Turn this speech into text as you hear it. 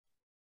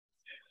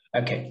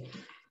Okay,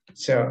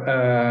 so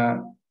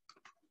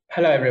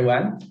hello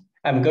everyone.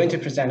 I'm going to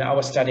present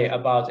our study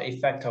about the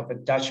effect of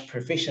Dutch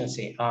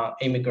proficiency on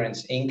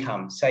immigrants'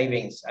 income,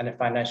 savings, and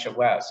financial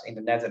wealth in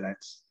the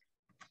Netherlands.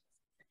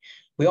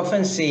 We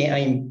often see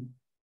an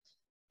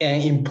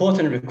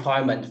important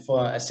requirement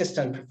for an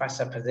assistant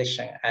professor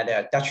position at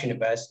a Dutch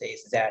university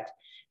is that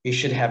you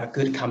should have a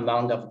good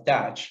command of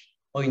Dutch,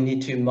 or you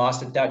need to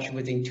master Dutch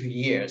within 2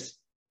 years.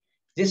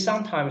 This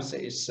sometimes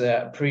is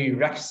a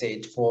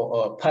prerequisite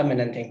for a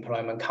permanent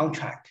employment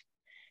contract.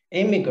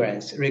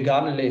 Immigrants,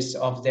 regardless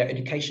of their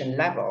education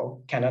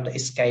level, cannot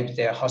escape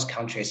their host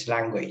country's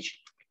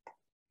language.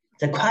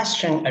 The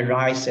question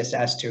arises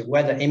as to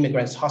whether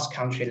immigrants' host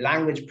country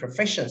language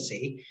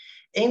proficiency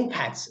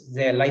impacts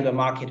their labor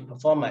market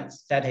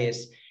performance, that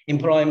is,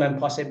 employment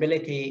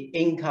possibility,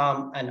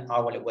 income, and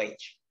hourly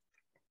wage.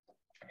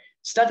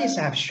 Studies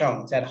have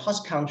shown that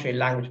host country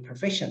language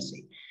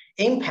proficiency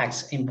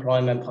impacts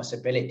employment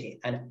possibility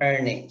and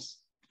earnings.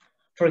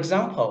 For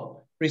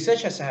example,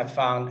 researchers have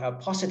found a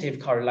positive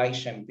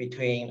correlation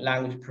between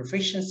language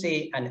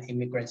proficiency and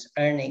immigrants'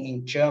 earning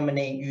in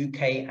Germany,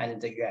 UK,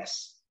 and the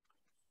US.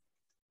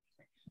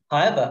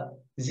 However,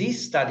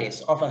 these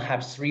studies often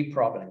have 3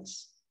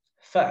 problems.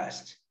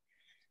 First,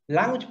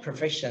 language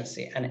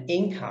proficiency and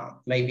income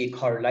may be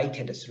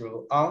correlated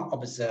through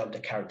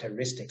unobserved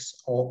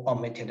characteristics or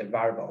omitted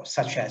variables,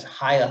 such as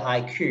higher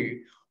IQ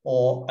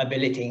or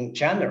ability in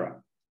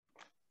general.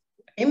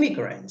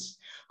 Immigrants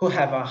who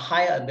have a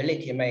higher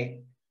ability may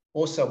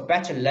also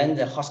better learn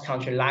the host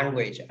country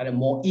language and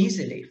more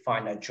easily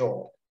find a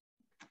job.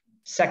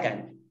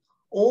 Second,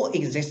 all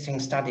existing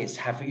studies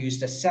have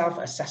used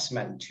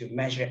self-assessment to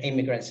measure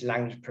immigrants'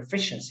 language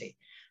proficiency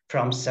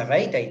from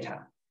survey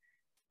data,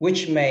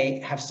 which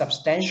may have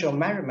substantial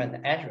measurement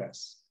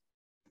errors.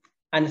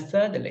 And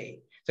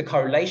thirdly, the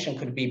correlation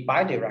could be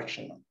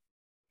bidirectional.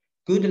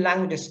 Good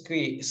language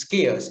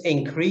skills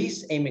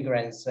increase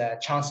immigrants'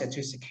 chances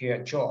to secure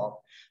a job,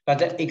 but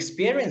the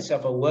experience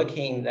of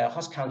working in the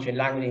host country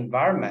language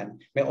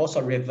environment may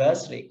also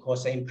reversely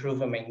cause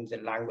improvement in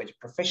the language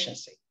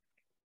proficiency.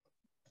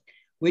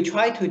 We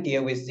try to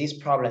deal with these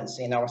problems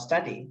in our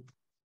study.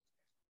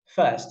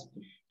 First,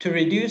 to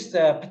reduce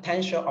the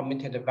potential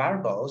omitted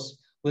variables,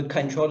 we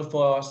controlled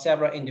for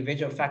several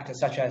individual factors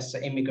such as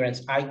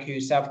immigrants'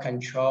 IQ,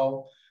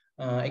 self-control,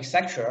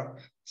 etc.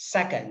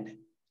 Second,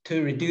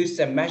 to reduce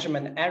the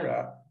measurement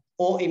error,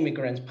 all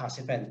immigrant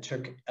participants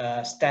took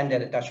a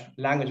standard Dutch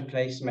language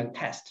placement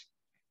test.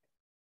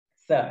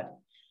 Third,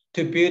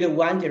 to build a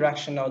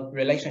one-directional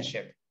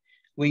relationship,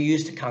 we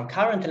used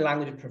concurrent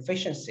language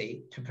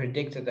proficiency to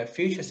predict the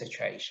future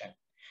situation.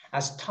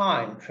 As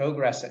time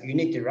progresses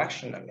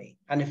unidirectionally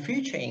and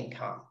future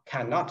income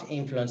cannot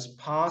influence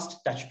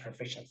past Dutch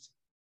proficiency.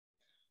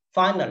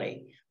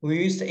 Finally,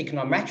 we used the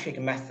econometric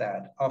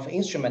method of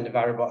instrument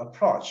variable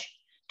approach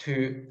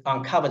to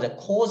uncover the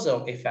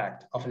causal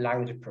effect of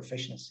language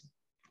proficiency.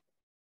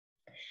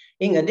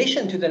 In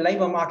addition to the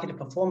labor market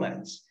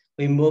performance,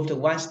 we moved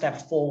one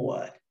step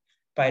forward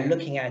by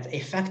looking at the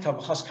effect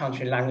of host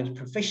country language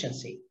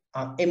proficiency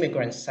on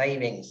immigrant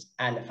savings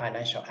and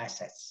financial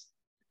assets.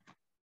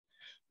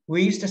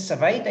 We used the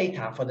survey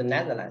data for the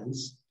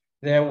Netherlands.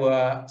 There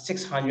were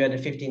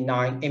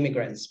 659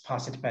 immigrants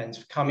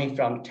participants coming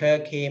from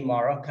Turkey,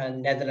 Morocco,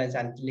 Netherlands,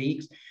 and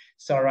Leagues,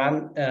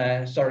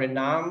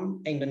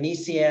 Suriname,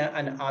 Indonesia,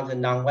 and other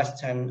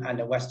non-Western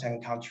and Western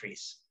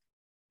countries.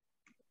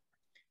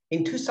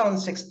 In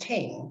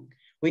 2016,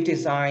 we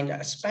designed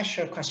a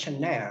special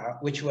questionnaire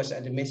which was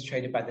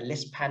administered by the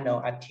LIST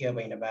panel at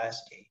Tilburg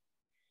University.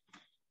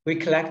 We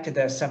collected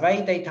the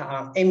survey data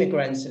on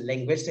immigrants'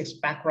 linguistics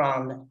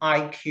background,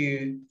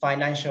 IQ,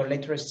 financial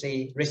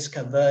literacy, risk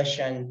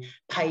aversion,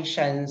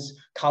 patience,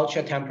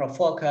 culture temporal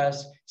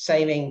focus,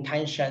 saving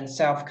intention,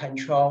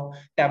 self-control,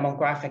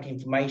 demographic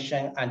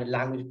information, and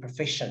language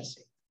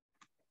proficiency,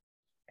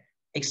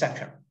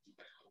 etc.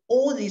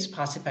 All these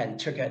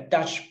participants took a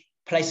Dutch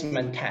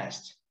placement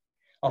test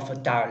of a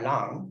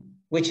dialogue,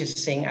 which is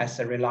seen as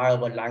a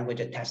reliable language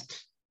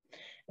test.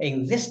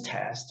 In this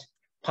test,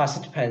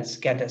 participants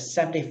get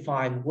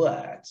 75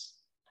 words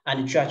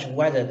and judge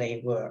whether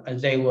they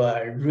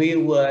were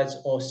real words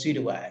or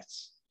pseudo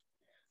words.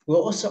 We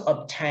also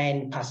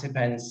obtain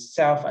participants'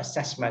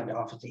 self-assessment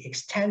of the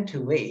extent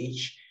to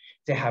which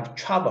they have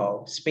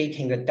trouble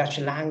speaking the Dutch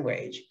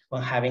language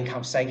when having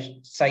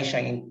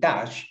conversation in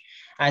Dutch,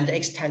 and the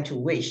extent to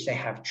which they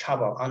have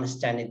trouble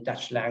understanding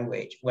Dutch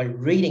language when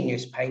reading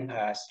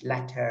newspapers,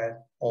 letters,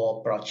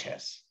 or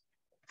brochures.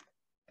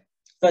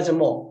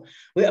 Furthermore,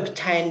 we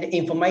obtained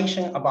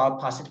information about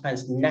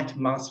participants' net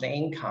monthly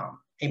income,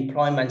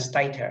 employment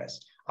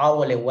status,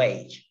 hourly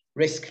wage,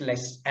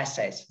 riskless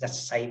assets, that's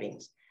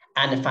savings,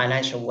 and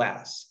financial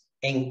wealth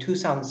in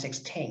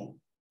 2016.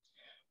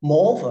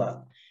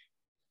 Moreover,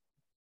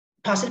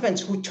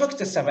 participants who took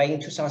the survey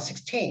in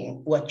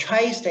 2016 were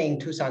traced in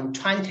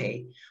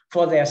 2020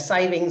 for their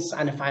savings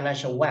and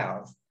financial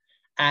wealth,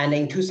 and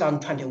in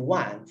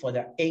 2021 for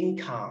their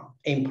income,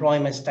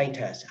 employment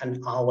status,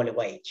 and hourly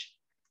wage.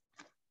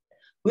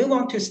 We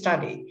want to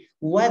study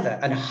whether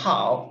and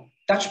how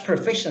Dutch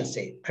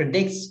proficiency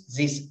predicts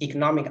this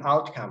economic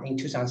outcome in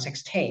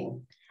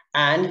 2016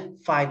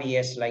 and 5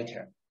 years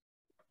later.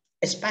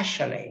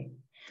 Especially,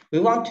 we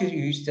want to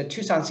use the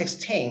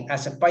 2016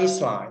 as a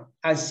baseline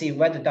and see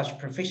whether Dutch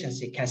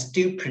proficiency can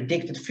still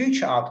predict the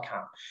future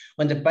outcome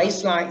when the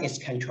baseline is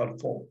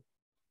controlled for.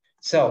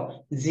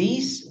 So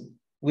these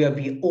will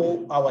be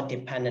all our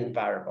dependent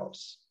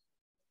variables.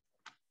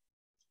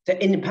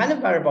 The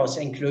independent variables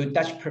include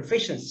Dutch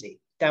proficiency,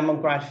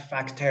 demographic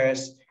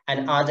factors,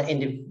 and other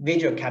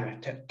individual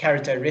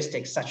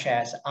characteristics such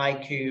as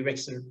IQ,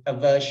 risk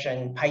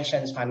aversion,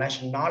 patience,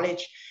 financial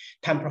knowledge,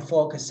 temporal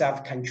focus,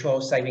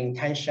 self-control, saving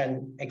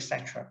intention,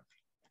 etc.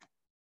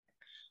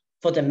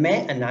 For the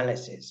main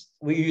analysis,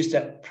 we use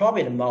the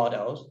probability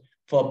models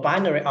for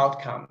binary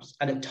outcomes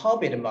and the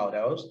Tobit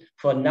models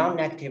for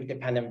non-negative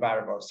dependent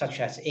variables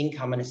such as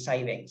income and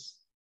savings.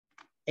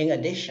 In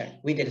addition,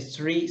 we did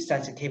 3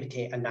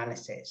 sensitivity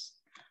analyses.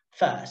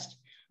 First,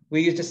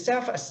 we used the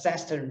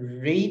self-assessed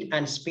read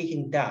and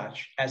speaking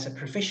Dutch as a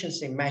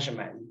proficiency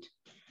measurement.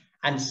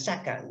 And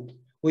second,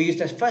 we used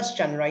the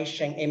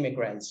first-generation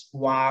immigrants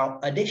while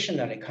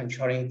additionally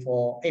controlling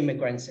for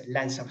immigrants'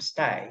 length of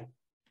stay.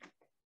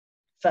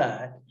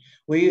 Third,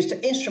 we used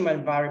the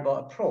instrument variable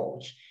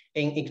approach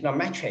in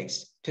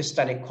econometrics to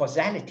study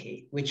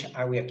causality, which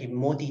I will give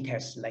more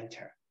details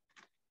later.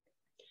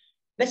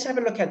 Let's have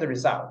a look at the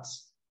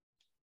results.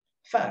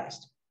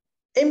 First,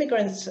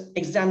 immigrants'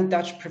 exam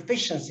Dutch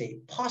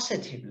proficiency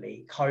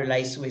positively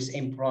correlates with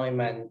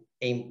employment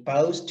in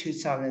both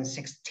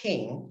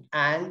 2016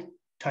 and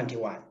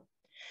 21,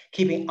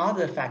 keeping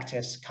other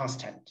factors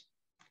constant.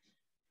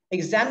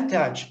 Exam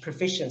Dutch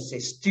proficiency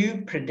still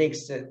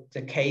predicts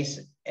the case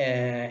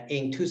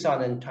in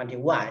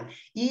 2021,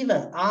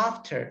 even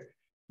after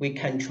we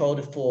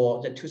controlled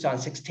for the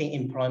 2016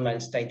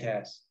 employment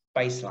status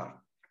baseline.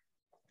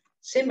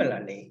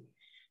 Similarly,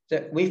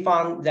 we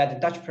found that the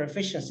Dutch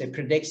proficiency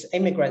predicts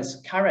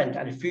immigrants' current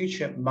and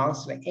future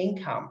monthly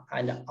income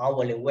and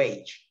hourly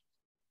wage.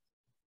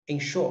 In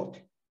short,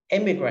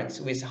 immigrants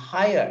with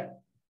higher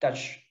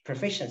Dutch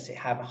proficiency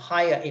have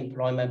higher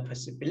employment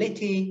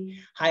possibility,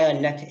 higher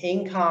net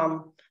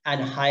income,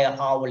 and higher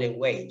hourly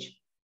wage,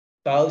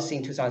 both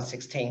in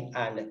 2016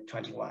 and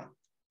 21.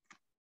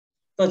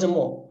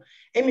 Furthermore,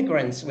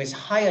 immigrants with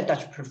higher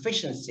Dutch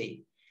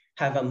proficiency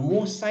have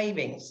more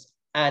savings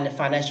and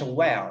financial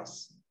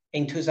wealth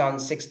in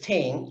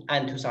 2016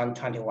 and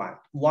 2021,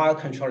 while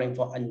controlling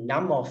for a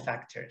number of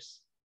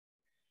factors.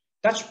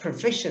 Dutch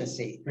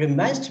proficiency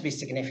remains to be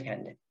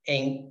significant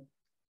in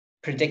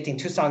predicting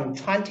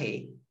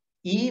 2020,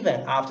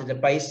 even after the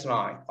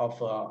baseline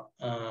of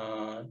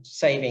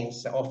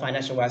savings or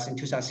financial wealth in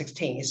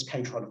 2016 is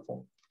controlled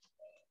for.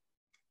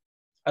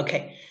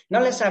 Okay,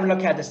 now let's have a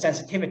look at the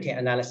sensitivity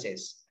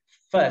analysis.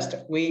 First,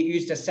 we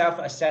use the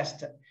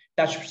self-assessed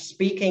Dutch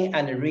speaking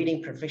and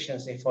reading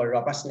proficiency for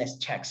robustness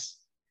checks.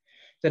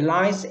 The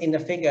lines in the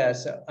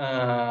figures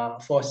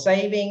for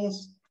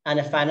savings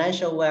and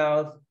financial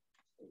wealth,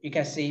 you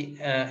can see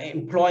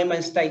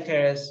employment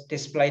status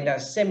displayed a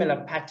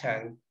similar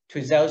pattern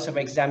to those of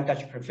exam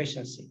Dutch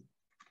proficiency.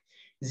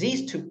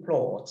 These 2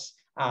 plots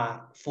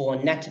are for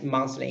net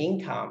monthly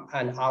income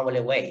and hourly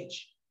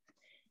wage.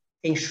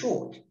 In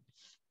short,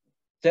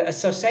 the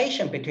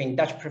association between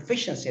Dutch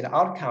proficiency and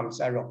outcomes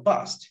are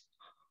robust.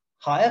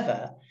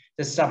 However,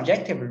 the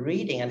subjective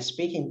reading and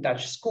speaking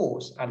Dutch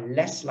scores are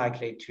less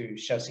likely to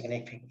show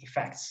significant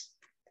effects.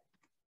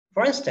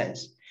 For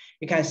instance,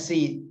 you can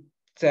see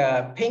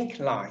the pink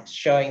lines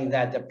showing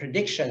that the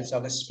predictions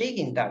of the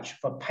speaking Dutch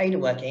for paid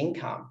work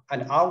income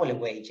and hourly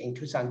wage in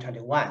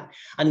 2021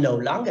 are no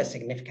longer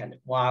significant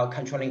while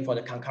controlling for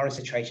the concurrent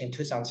situation in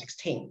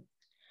 2016.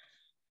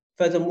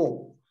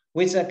 Furthermore,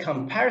 with a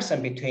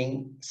comparison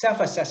between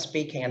self-assessed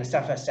speaking and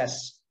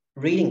self-assessed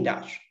reading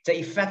Dutch, the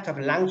effect of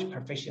language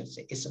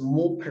proficiency is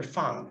more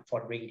profound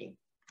for reading.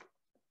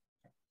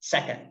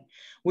 Second,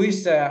 we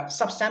use a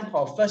subsample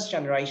of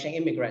first-generation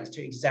immigrants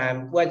to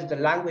examine whether the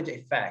language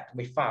effect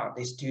we found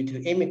is due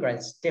to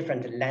immigrants'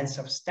 different lengths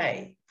of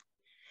stay.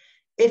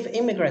 If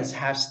immigrants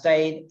have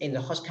stayed in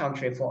the host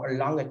country for a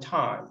longer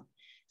time,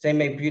 they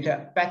may build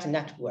a better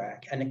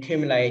network and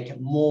accumulate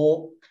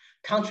more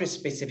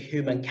country-specific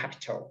human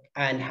capital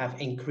and have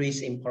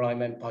increased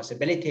employment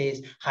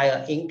possibilities,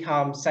 higher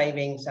income,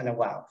 savings, and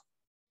wealth.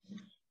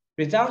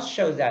 Results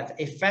show that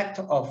the effect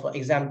of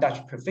exam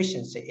Dutch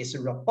proficiency is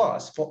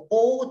robust for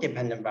all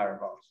dependent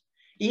variables,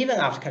 even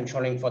after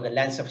controlling for the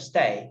length of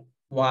stay,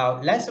 while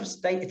length of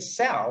stay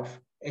itself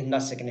is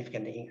not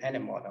significant in any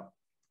model.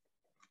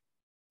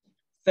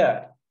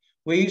 Third,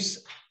 we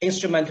use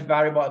instrument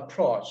variable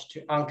approach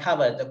to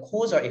uncover the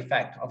causal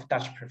effect of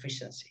Dutch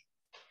proficiency.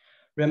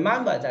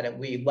 Remember that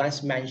we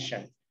once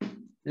mentioned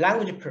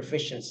language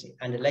proficiency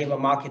and labor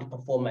market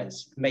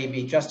performance may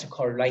be just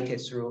correlated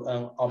through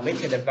an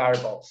omitted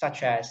variable,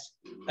 such as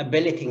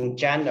ability in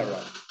general.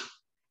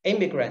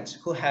 Immigrants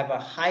who have a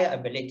higher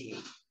ability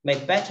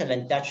may better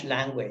learn Dutch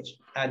language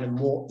and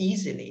more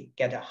easily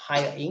get a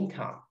higher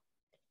income.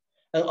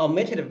 An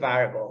omitted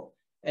variable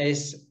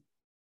is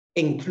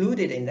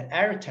included in the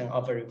error term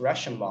of a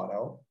regression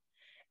model,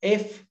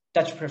 if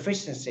Dutch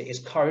proficiency is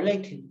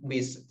correlated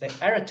with the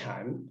error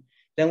time,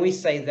 then we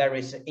say there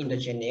is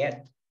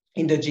endogeneity.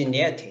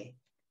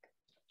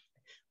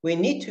 We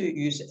need to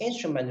use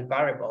instrument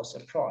variables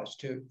approach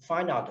to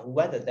find out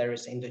whether there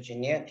is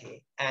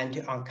endogeneity and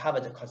to uncover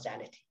the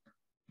causality.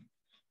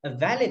 A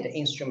valid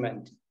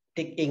instrument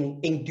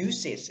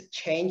induces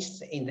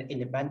changes in the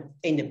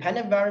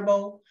independent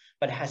variable,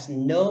 but has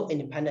no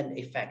independent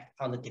effect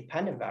on the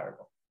dependent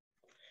variable.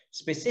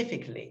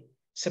 Specifically,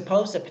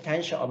 suppose the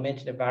potential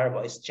omitted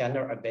variable is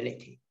general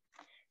ability.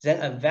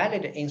 Then a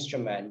valid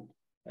instrument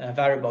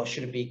variable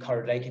should be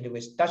correlated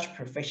with Dutch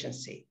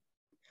proficiency,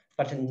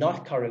 but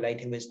not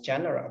correlated with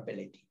general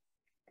ability.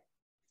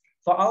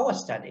 For our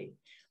study,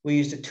 we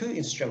used two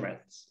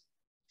instruments.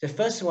 The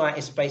first one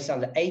is based on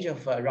the age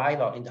of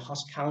arrival in the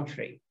host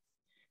country.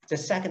 The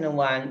second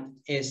one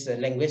is the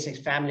linguistic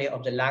family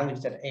of the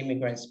language that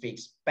immigrant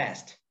speaks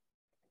best.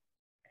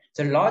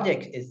 The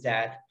logic is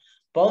that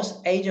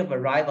both age of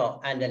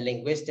arrival and the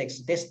linguistics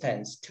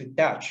distance to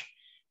Dutch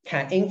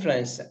can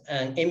influence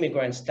an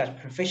immigrant's Dutch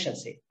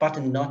proficiency,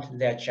 but not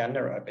their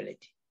general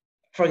ability.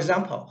 For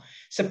example,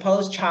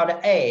 suppose child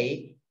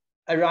A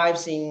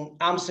arrives in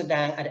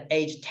Amsterdam at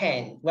age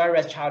 10,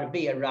 whereas child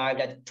B arrived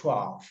at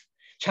 12.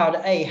 Child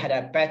A had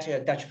a better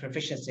Dutch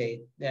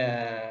proficiency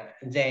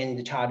than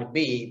the child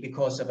B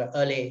because of an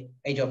early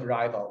age of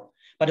arrival.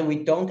 But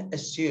we don't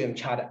assume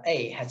child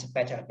A has a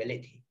better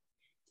ability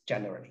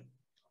generally.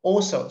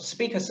 Also,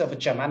 speakers of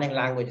Germanic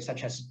language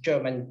such as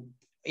German,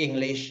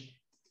 English,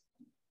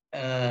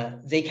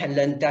 they can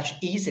learn Dutch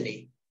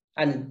easily,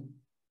 and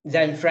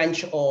then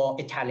French or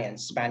Italian,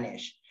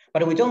 Spanish.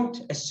 But we don't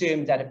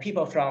assume that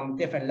people from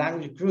different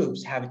language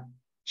groups have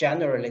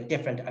generally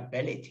different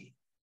ability.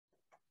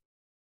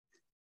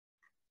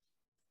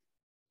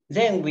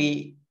 Then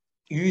we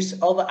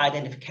use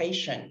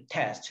over-identification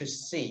test to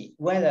see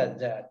whether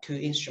the two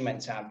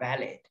instruments are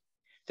valid.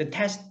 The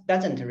test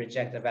doesn't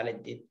reject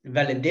the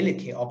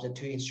validity of the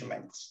two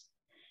instruments.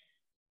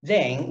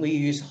 Then we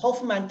use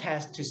Hoffman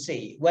test to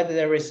see whether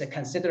there is a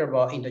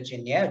considerable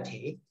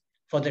endogeneity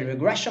for the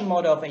regression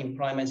model of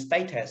employment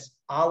status,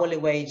 hourly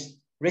wage,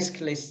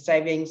 riskless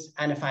savings,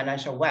 and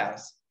financial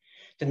wealth.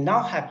 The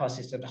null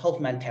hypothesis of the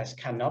Hoffman test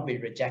cannot be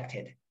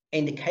rejected,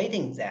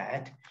 indicating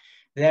that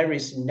there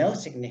is no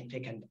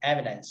significant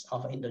evidence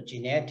of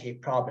endogeneity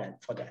problem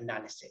for the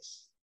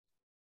analysis.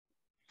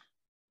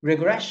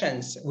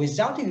 Regressions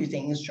without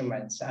using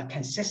instruments are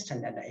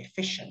consistent and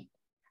efficient,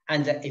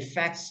 and the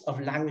effects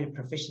of language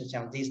proficiency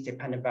on these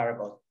dependent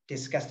variables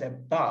discussed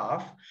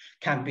above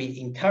can be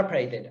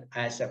interpreted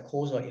as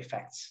causal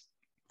effects.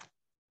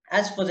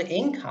 As for the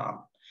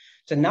income,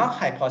 the null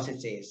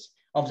hypothesis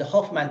of the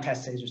Hoffman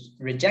test is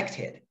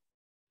rejected.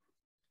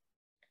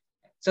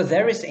 So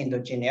there is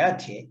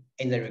endogeneity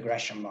in the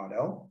regression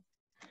model.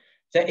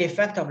 The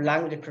effect of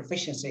language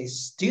proficiency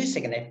is still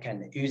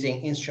significant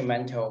using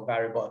instrumental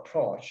variable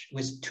approach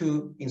with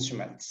two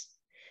instruments.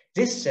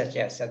 This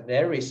suggests that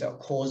there is a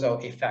causal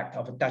effect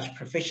of Dutch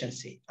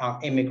proficiency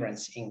on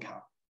immigrants'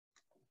 income.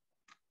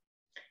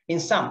 In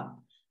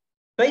sum,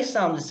 based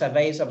on the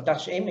surveys of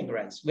Dutch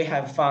immigrants, we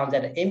have found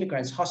that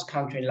immigrants' host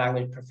country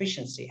language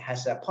proficiency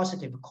has a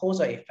positive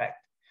causal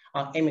effect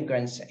on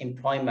immigrants'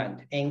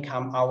 employment,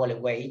 income, hourly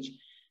wage,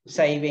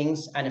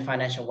 savings, and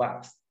financial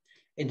wealth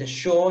in the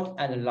short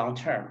and long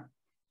term.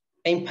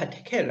 In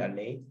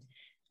particularly,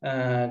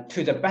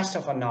 to the best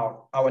of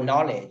our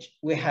knowledge,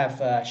 we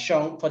have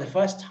shown for the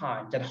first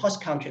time that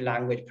host country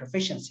language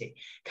proficiency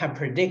can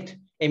predict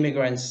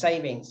immigrants'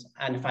 savings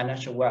and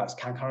financial wealth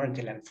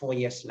concurrently and 4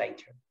 years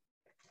later.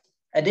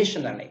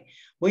 Additionally,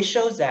 we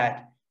show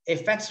that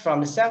effects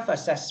from the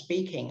self-assessed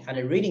speaking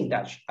and reading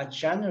Dutch are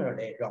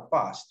generally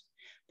robust,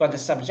 but the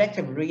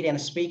subjective reading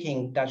and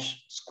speaking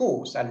Dutch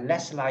scores are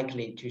less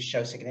likely to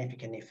show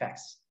significant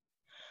effects.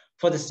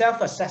 For the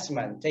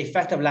self-assessment, the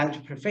effect of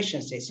language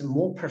proficiency is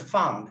more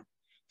profound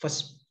for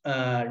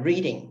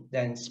reading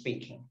than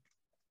speaking.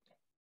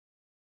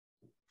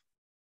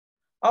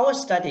 Our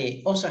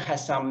study also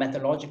has some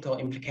methodological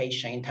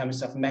implication in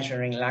terms of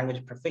measuring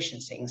language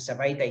proficiency in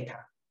survey data.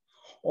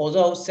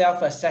 Although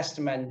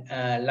self-assessment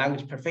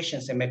language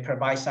proficiency may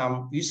provide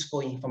some useful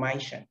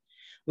information,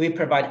 we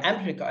provide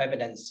empirical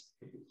evidence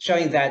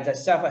showing that the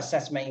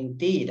self-assessment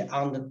indeed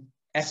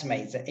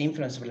underestimates the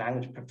influence of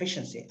language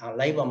proficiency on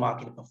labor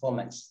market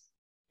performance.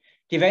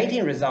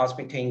 Debating results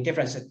between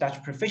different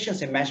Dutch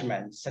proficiency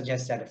measurements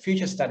suggests that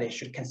future studies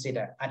should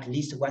consider at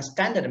least one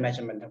standard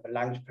measurement of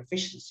language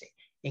proficiency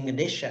in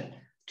addition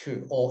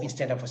to or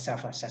instead of a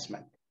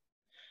self-assessment.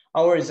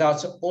 Our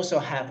results also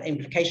have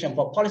implications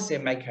for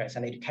policymakers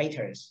and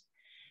educators.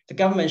 The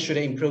government should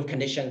improve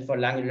conditions for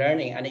language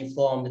learning and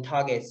inform the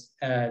targets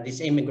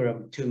this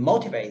immigrant to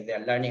motivate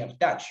their learning of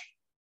Dutch.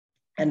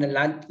 And the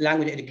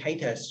language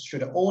educators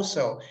should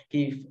also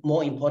give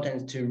more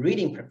importance to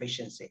reading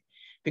proficiency,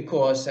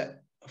 because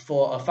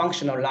for a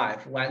functional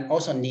life, one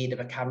also needs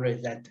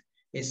vocabulary that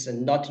is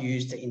not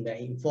used in the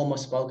informal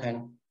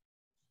spoken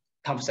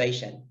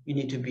conversation. You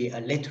need to be a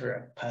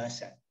literate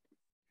person.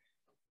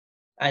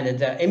 And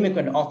the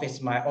immigrant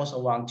office might also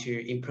want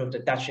to improve the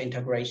Dutch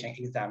integration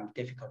exam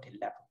difficulty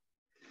level.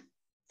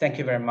 Thank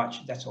you very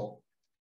much. That's all.